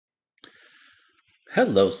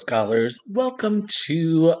Hello, scholars. Welcome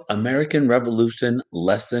to American Revolution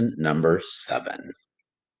lesson number 7.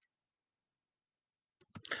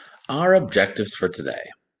 Our objectives for today.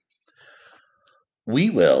 We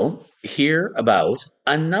will hear about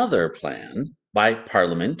another plan by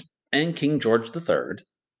Parliament and King George III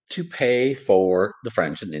to pay for the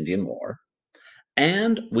French and Indian War,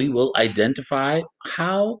 and we will identify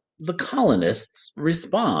how the colonists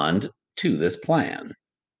respond to this plan.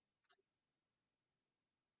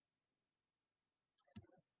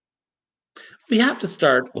 We have to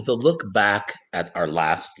start with a look back at our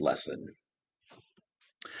last lesson.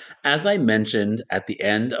 As I mentioned at the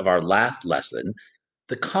end of our last lesson,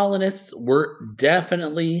 the colonists were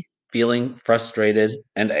definitely feeling frustrated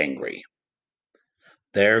and angry.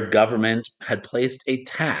 Their government had placed a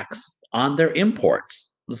tax on their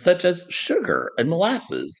imports, such as sugar and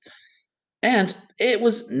molasses, and it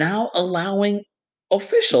was now allowing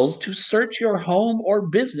officials to search your home or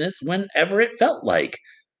business whenever it felt like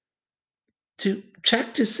to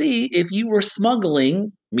check to see if you were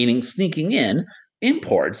smuggling, meaning sneaking in,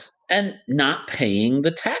 imports and not paying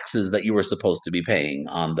the taxes that you were supposed to be paying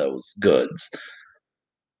on those goods.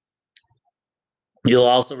 You'll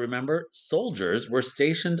also remember soldiers were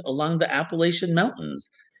stationed along the Appalachian Mountains,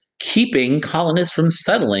 keeping colonists from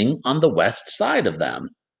settling on the west side of them.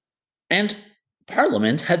 And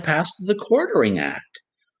Parliament had passed the Quartering Act,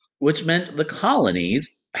 which meant the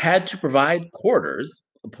colonies had to provide quarters,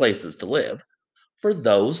 places to live, for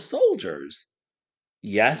those soldiers.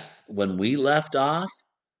 Yes, when we left off,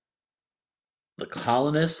 the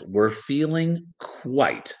colonists were feeling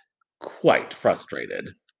quite frustrated.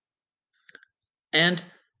 And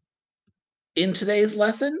in today's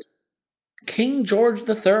lesson, King George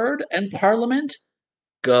III and Parliament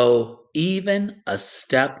go even a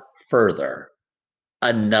step further.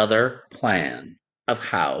 Another plan of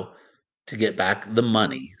how to get back the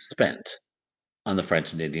money spent on the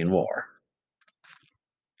French and Indian War.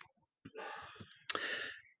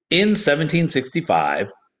 In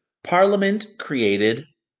 1765, Parliament created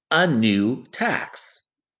a new tax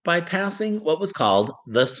by passing what was called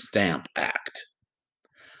the Stamp Act.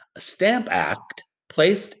 The Stamp Act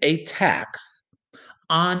placed a tax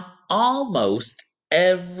on almost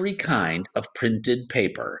every kind of printed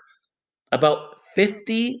paper, about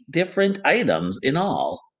 50 different items in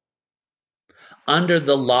all. Under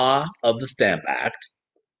the law of the Stamp Act,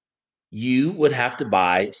 you would have to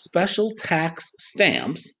buy special tax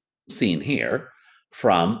stamps, seen here,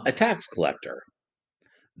 from a tax collector.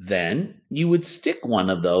 Then you would stick one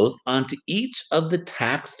of those onto each of the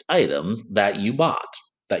taxed items that you bought,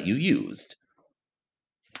 that you used.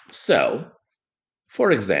 So,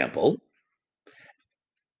 for example,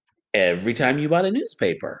 every time you bought a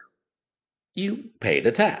newspaper, you paid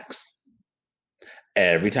a tax.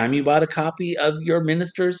 Every time you bought a copy of your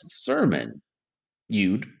minister's sermon,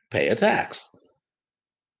 you'd pay a tax.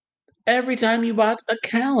 Every time you bought a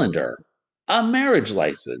calendar, a marriage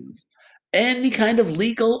license, any kind of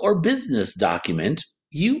legal or business document,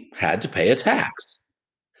 you had to pay a tax.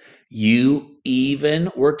 You even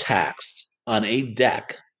were taxed on a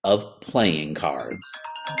deck of playing cards.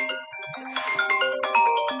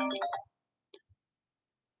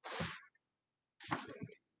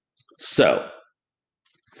 So,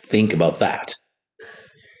 think about that.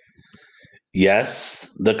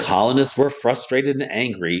 Yes, the colonists were frustrated and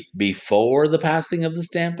angry before the passing of the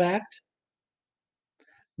Stamp Act.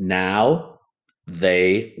 Now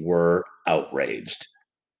they were outraged.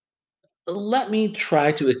 Let me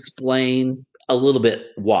try to explain a little bit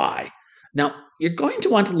why. Now, you're going to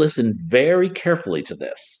want to listen very carefully to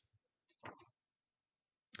this.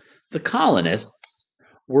 The colonists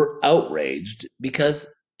were outraged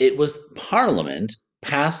because it was Parliament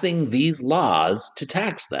passing these laws to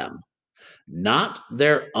tax them, not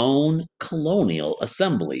their own colonial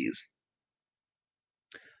assemblies.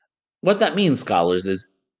 What that means, scholars,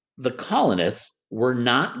 is the colonists were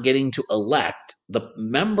not getting to elect the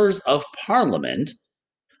members of Parliament.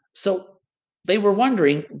 So they were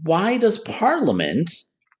wondering, why does Parliament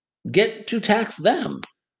get to tax them?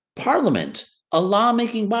 Parliament, a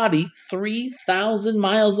lawmaking body 3,000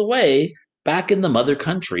 miles away, back in the mother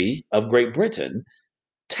country of Great Britain,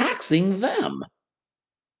 taxing them.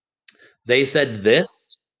 They said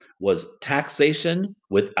this was taxation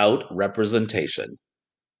without representation.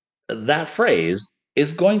 That phrase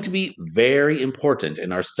is going to be very important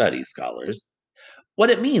in our study, scholars.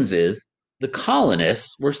 What it means is the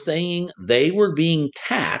colonists were saying they were being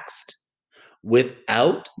taxed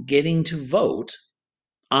without getting to vote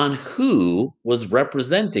on who was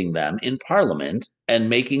representing them in Parliament and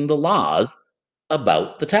making the laws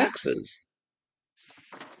about the taxes.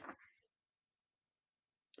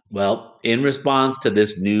 Well, in response to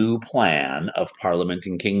this new plan of Parliament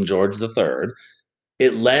and King George III,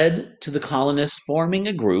 it led to the colonists forming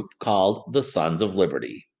a group called the Sons of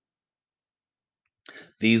Liberty.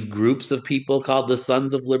 These groups of people called the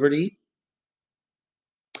Sons of Liberty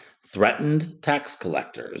threatened tax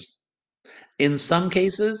collectors. In some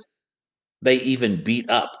cases, they even beat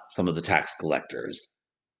up some of the tax collectors.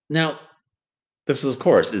 Now, this, of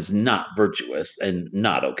course, is not virtuous and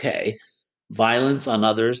not okay. Violence on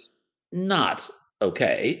others, not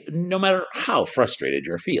okay, no matter how frustrated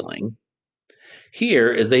you're feeling.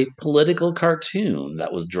 Here is a political cartoon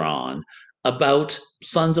that was drawn about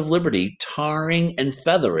Sons of Liberty tarring and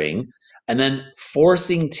feathering and then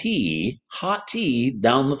forcing hot tea,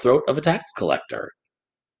 down the throat of a tax collector.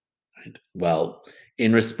 Well,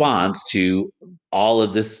 in response to all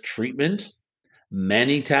of this treatment,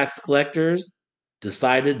 many tax collectors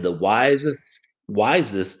decided the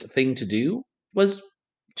wisest thing to do was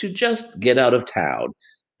to just get out of town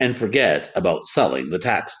and forget about selling the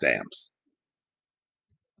tax stamps.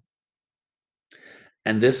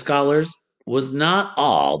 And this, scholars, was not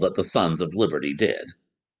all that the Sons of Liberty did.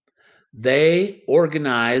 They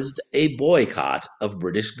organized a boycott of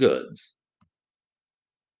British goods.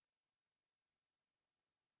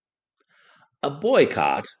 A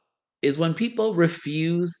boycott is when people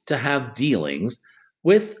refuse to have dealings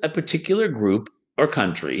with a particular group or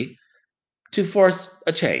country to force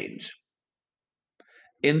a change.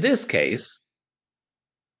 In this case,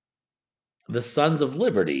 the Sons of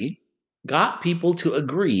Liberty got people to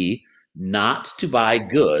agree not to buy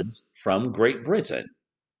goods from Great Britain.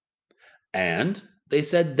 And they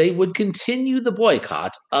said they would continue the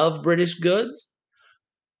boycott of British goods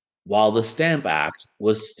while the Stamp Act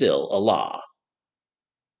was still a law.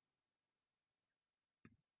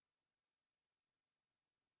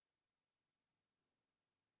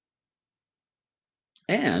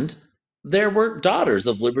 And there were Daughters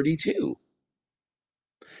of Liberty too.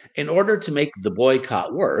 In order to make the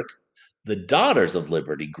boycott work, the Daughters of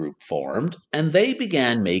Liberty group formed and they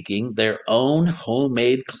began making their own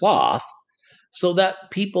homemade cloth so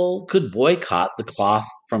that people could boycott the cloth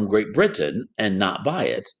from Great Britain and not buy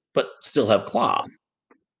it, but still have cloth.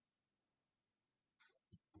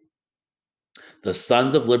 The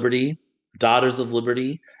Sons of Liberty, Daughters of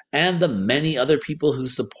Liberty, and the many other people who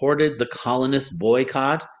supported the colonist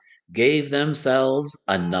boycott gave themselves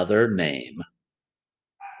another name.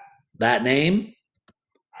 That name?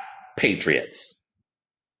 Patriots.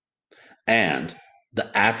 And the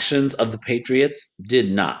actions of the Patriots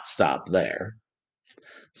did not stop there.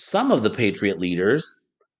 Some of the Patriot leaders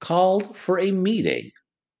called for a meeting,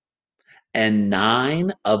 and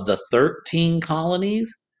 9 of the 13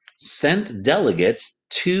 colonies sent delegates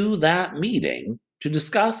to that meeting to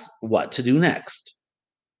discuss what to do next.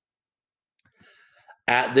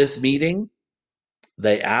 At this meeting,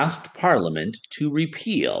 they asked Parliament to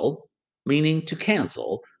repeal, meaning to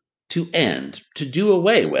cancel, to end, to do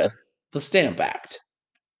away with the Stamp Act.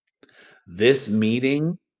 This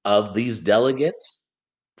meeting of these delegates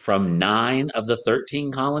from 9 of the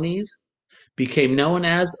 13 colonies became known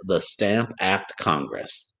as the Stamp Act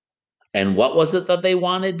Congress. And what was it that they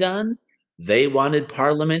wanted done? They wanted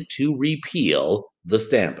Parliament to repeal the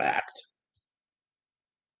Stamp Act.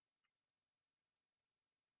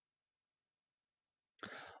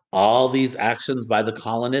 All these actions by the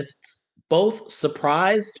colonists both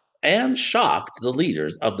surprised and shocked the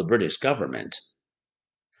leaders of the British government.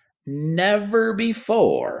 Never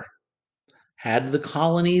before had the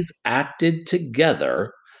colonies acted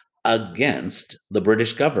together against the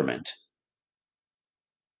British government.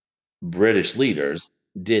 British leaders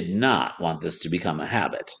did not want this to become a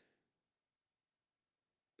habit.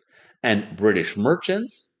 And British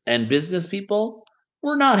merchants and business people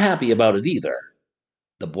were not happy about it either.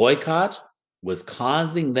 The boycott was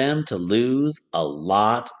causing them to lose a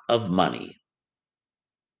lot of money.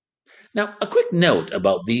 Now, a quick note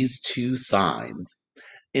about these two signs.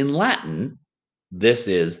 In Latin, this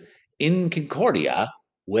is in concordia,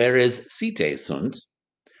 whereas cite sunt,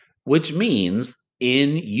 which means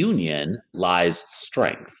in union lies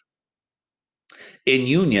strength. In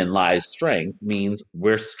union lies strength means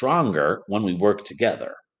we're stronger when we work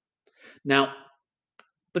together. Now,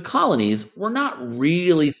 the colonies were not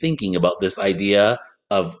really thinking about this idea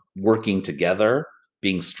of working together,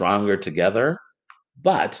 being stronger together,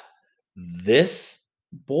 but this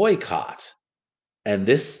boycott and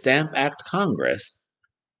this Stamp Act Congress,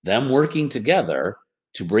 them working together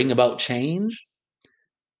to bring about change,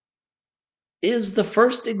 is the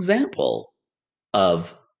first example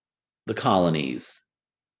of the colonies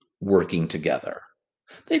working together.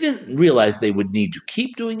 They didn't realize they would need to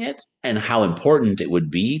keep doing it and how important it would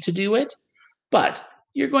be to do it. But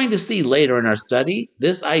you're going to see later in our study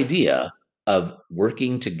this idea of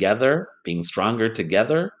working together, being stronger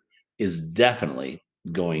together, is definitely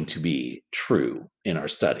going to be true in our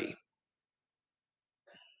study.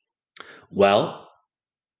 Well,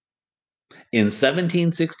 in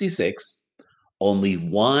 1766, only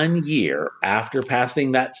 1 year after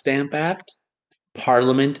passing that Stamp Act,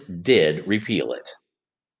 Parliament did repeal it.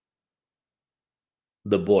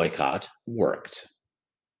 The boycott worked.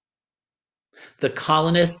 The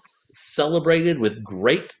colonists celebrated with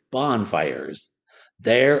great bonfires.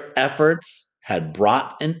 Their efforts had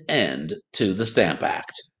brought an end to the Stamp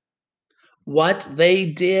Act. What they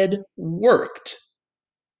did worked,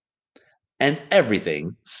 and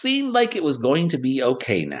everything seemed like it was going to be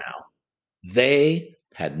okay now. They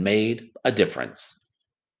had made a difference.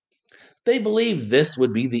 They believed this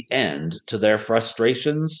would be the end to their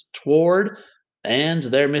frustrations toward and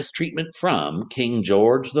their mistreatment from King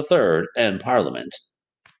George III and Parliament.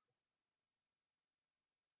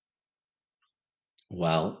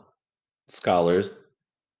 Well, scholars,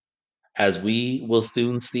 as we will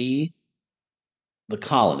soon see, the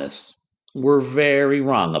colonists were very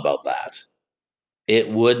wrong about that. It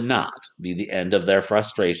would not be the end of their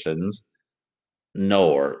frustrations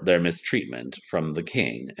nor their mistreatment from the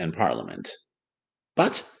king and parliament.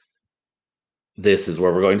 But this is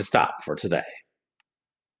where we're going to stop for today.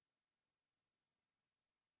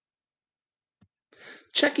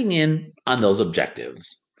 Checking in on those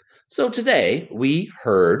objectives. So today we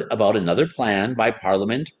heard about another plan by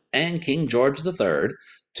Parliament and King George III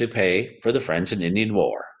to pay for the French and Indian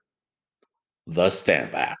War, the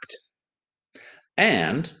Stamp Act.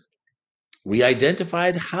 And we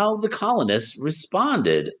identified how the colonists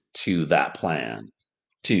responded to that plan,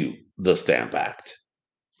 to the Stamp Act.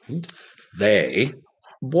 They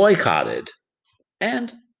boycotted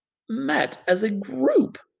and met as a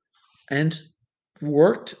group and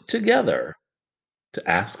worked together to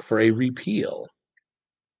ask for a repeal.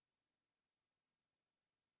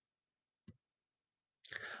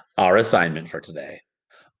 Our assignment for today: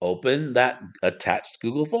 open that attached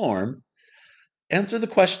Google form, answer the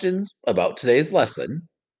questions about today's lesson.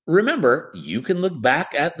 Remember, you can look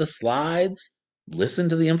back at the slides, listen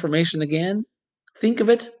to the information again. Think of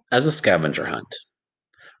it as a scavenger hunt.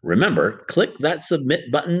 Remember, click that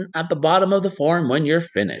submit button at the bottom of the form when you're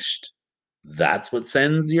finished. That's what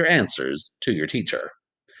sends your answers to your teacher.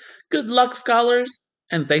 Good luck, scholars,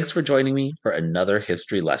 and thanks for joining me for another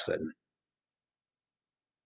history lesson.